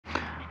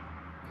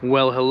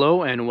Well,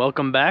 hello and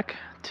welcome back.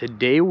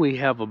 Today we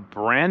have a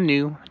brand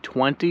new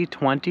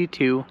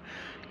 2022.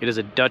 It is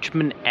a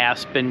Dutchmen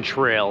Aspen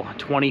Trail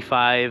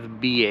 25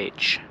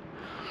 BH.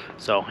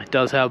 So it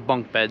does have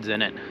bunk beds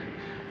in it.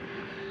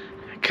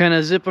 Kind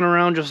of zipping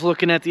around just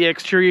looking at the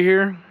exterior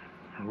here.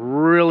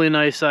 Really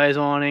nice size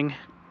awning.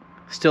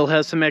 Still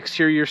has some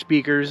exterior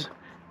speakers.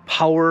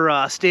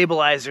 Power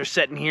stabilizer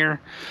sitting here.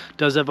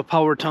 Does have a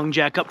power tongue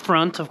jack up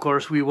front. Of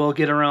course, we will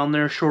get around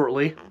there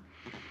shortly.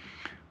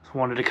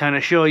 Wanted to kind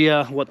of show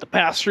you what the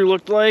pass-through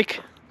looked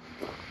like.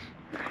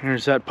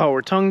 Here's that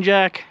power tongue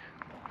jack.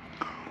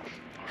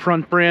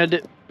 Front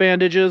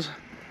bandages.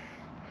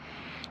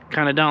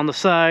 Kind of down the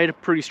side.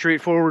 Pretty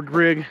straightforward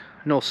rig.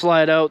 No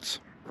slide outs.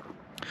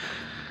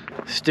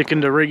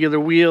 Sticking to regular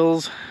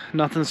wheels.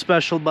 Nothing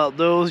special about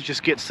those.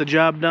 Just gets the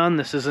job done.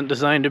 This isn't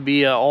designed to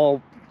be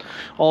all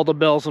the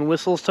bells and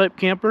whistles type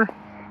camper.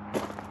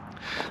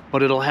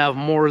 But it'll have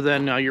more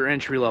than your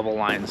entry-level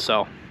line.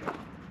 So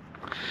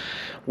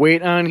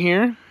weight on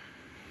here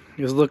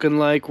is looking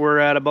like we're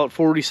at about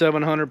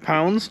 4,700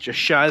 pounds, just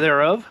shy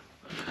thereof.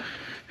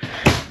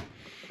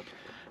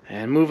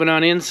 And moving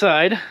on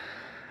inside,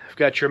 I've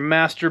got your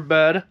master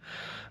bed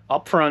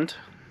up front.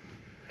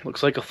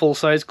 Looks like a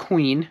full-size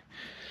queen.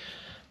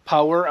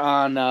 Power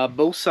on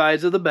both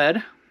sides of the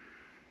bed.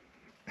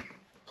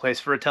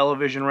 Place for a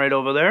television right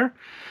over there.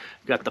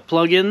 Got the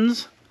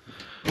plug-ins.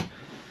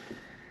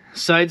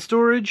 Side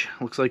storage.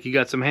 Looks like you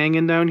got some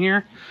hanging down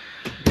here.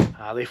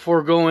 They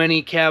forego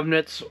any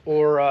cabinets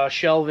or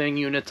shelving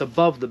units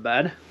above the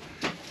bed.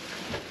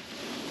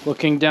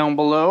 Looking down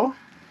below,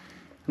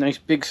 nice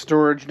big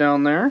storage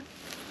down there.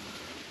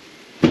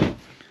 Of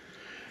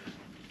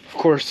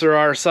course, there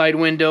are side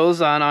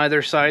windows on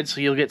either side, so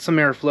you'll get some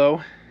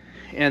airflow.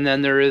 And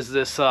then there is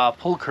this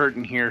pull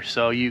curtain here,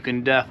 so you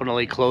can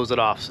definitely close it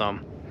off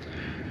some.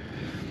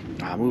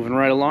 Moving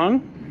right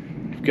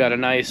along, we've got a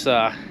nice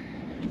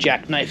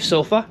jackknife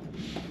sofa.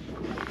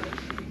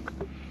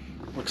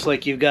 Looks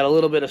like you've got a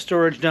little bit of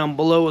storage down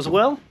below as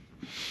well.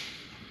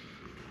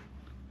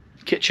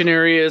 Kitchen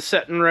area is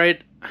sitting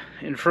right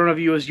in front of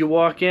you as you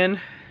walk in.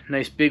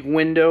 Nice big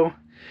window.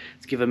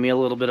 It's giving me a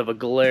little bit of a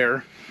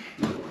glare.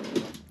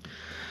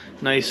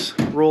 Nice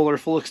roller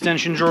full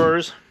extension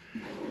drawers.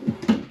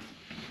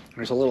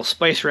 There's a little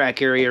spice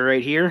rack area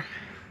right here.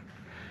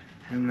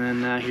 And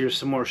then here's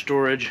some more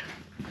storage.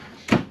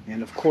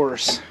 And of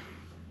course,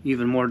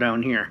 even more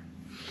down here.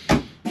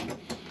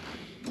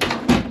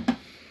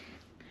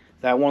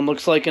 That one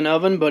looks like an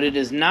oven, but it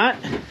is not.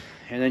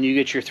 And then you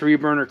get your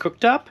 3-burner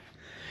cooktop.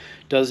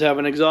 Does have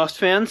an exhaust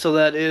fan, so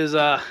that is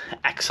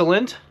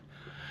excellent.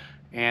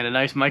 And a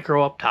nice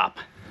micro up top.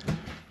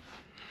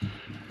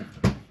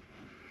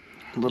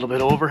 A little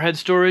bit of overhead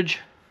storage.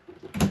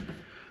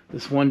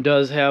 This one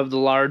does have the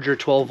larger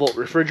 12-volt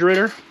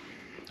refrigerator.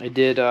 I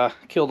did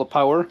kill the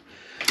power,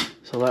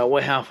 so that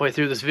way halfway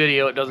through this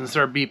video it doesn't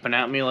start beeping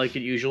at me like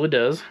it usually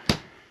does.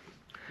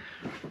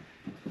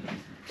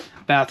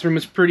 Bathroom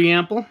is pretty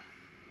ample.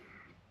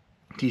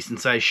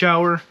 Decent sized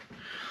shower.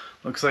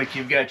 Looks like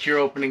you've got your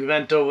opening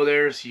vent over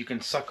there so you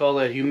can suck all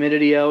that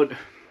humidity out.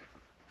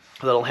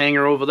 A little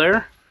hanger over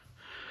there.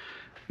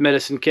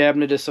 Medicine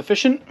cabinet is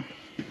sufficient.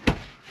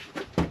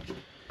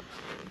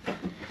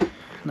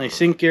 Nice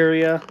sink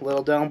area. A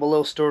little down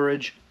below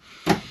storage.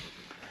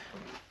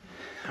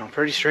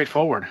 Pretty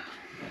straightforward.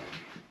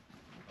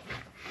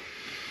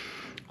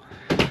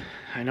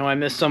 I know I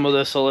missed some of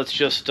this, so let's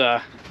just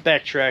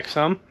backtrack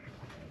some.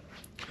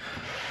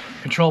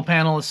 Control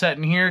panel is set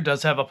in here.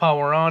 Does have a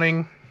power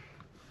awning.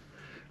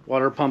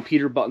 Water pump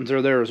heater buttons are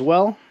there as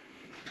well.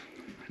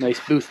 Nice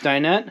booth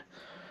dinette.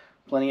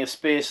 Plenty of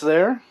space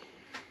there.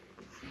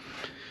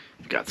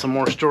 Got some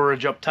more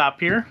storage up top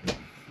here.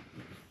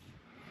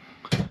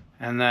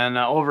 And then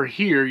over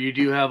here you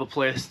do have a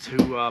place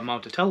to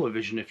mount a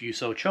television if you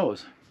so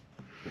chose.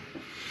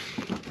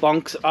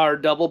 Bunks are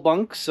double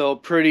bunks, so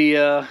pretty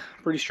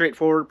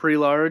straightforward, pretty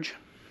large.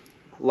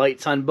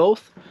 Lights on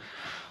both.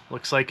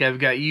 Looks like I've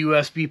got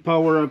USB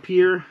power up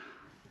here.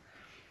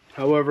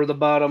 However, the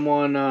bottom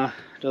one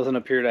doesn't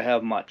appear to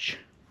have much.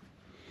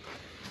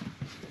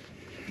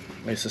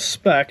 I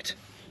suspect,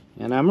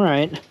 and I'm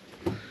right,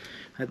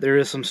 that there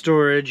is some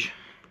storage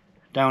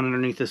down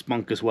underneath this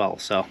bunk as well.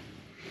 So,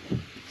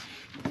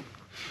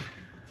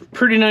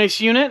 pretty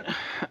nice unit.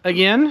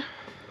 Again,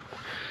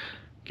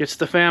 gets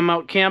the fam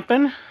out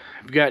camping.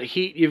 You've got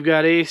heat, you've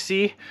got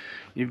AC,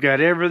 you've got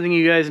everything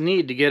you guys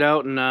need to get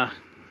out and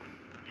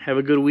have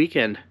a good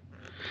weekend.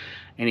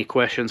 Any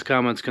questions,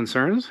 comments,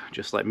 concerns,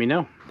 just let me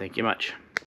know. Thank you much.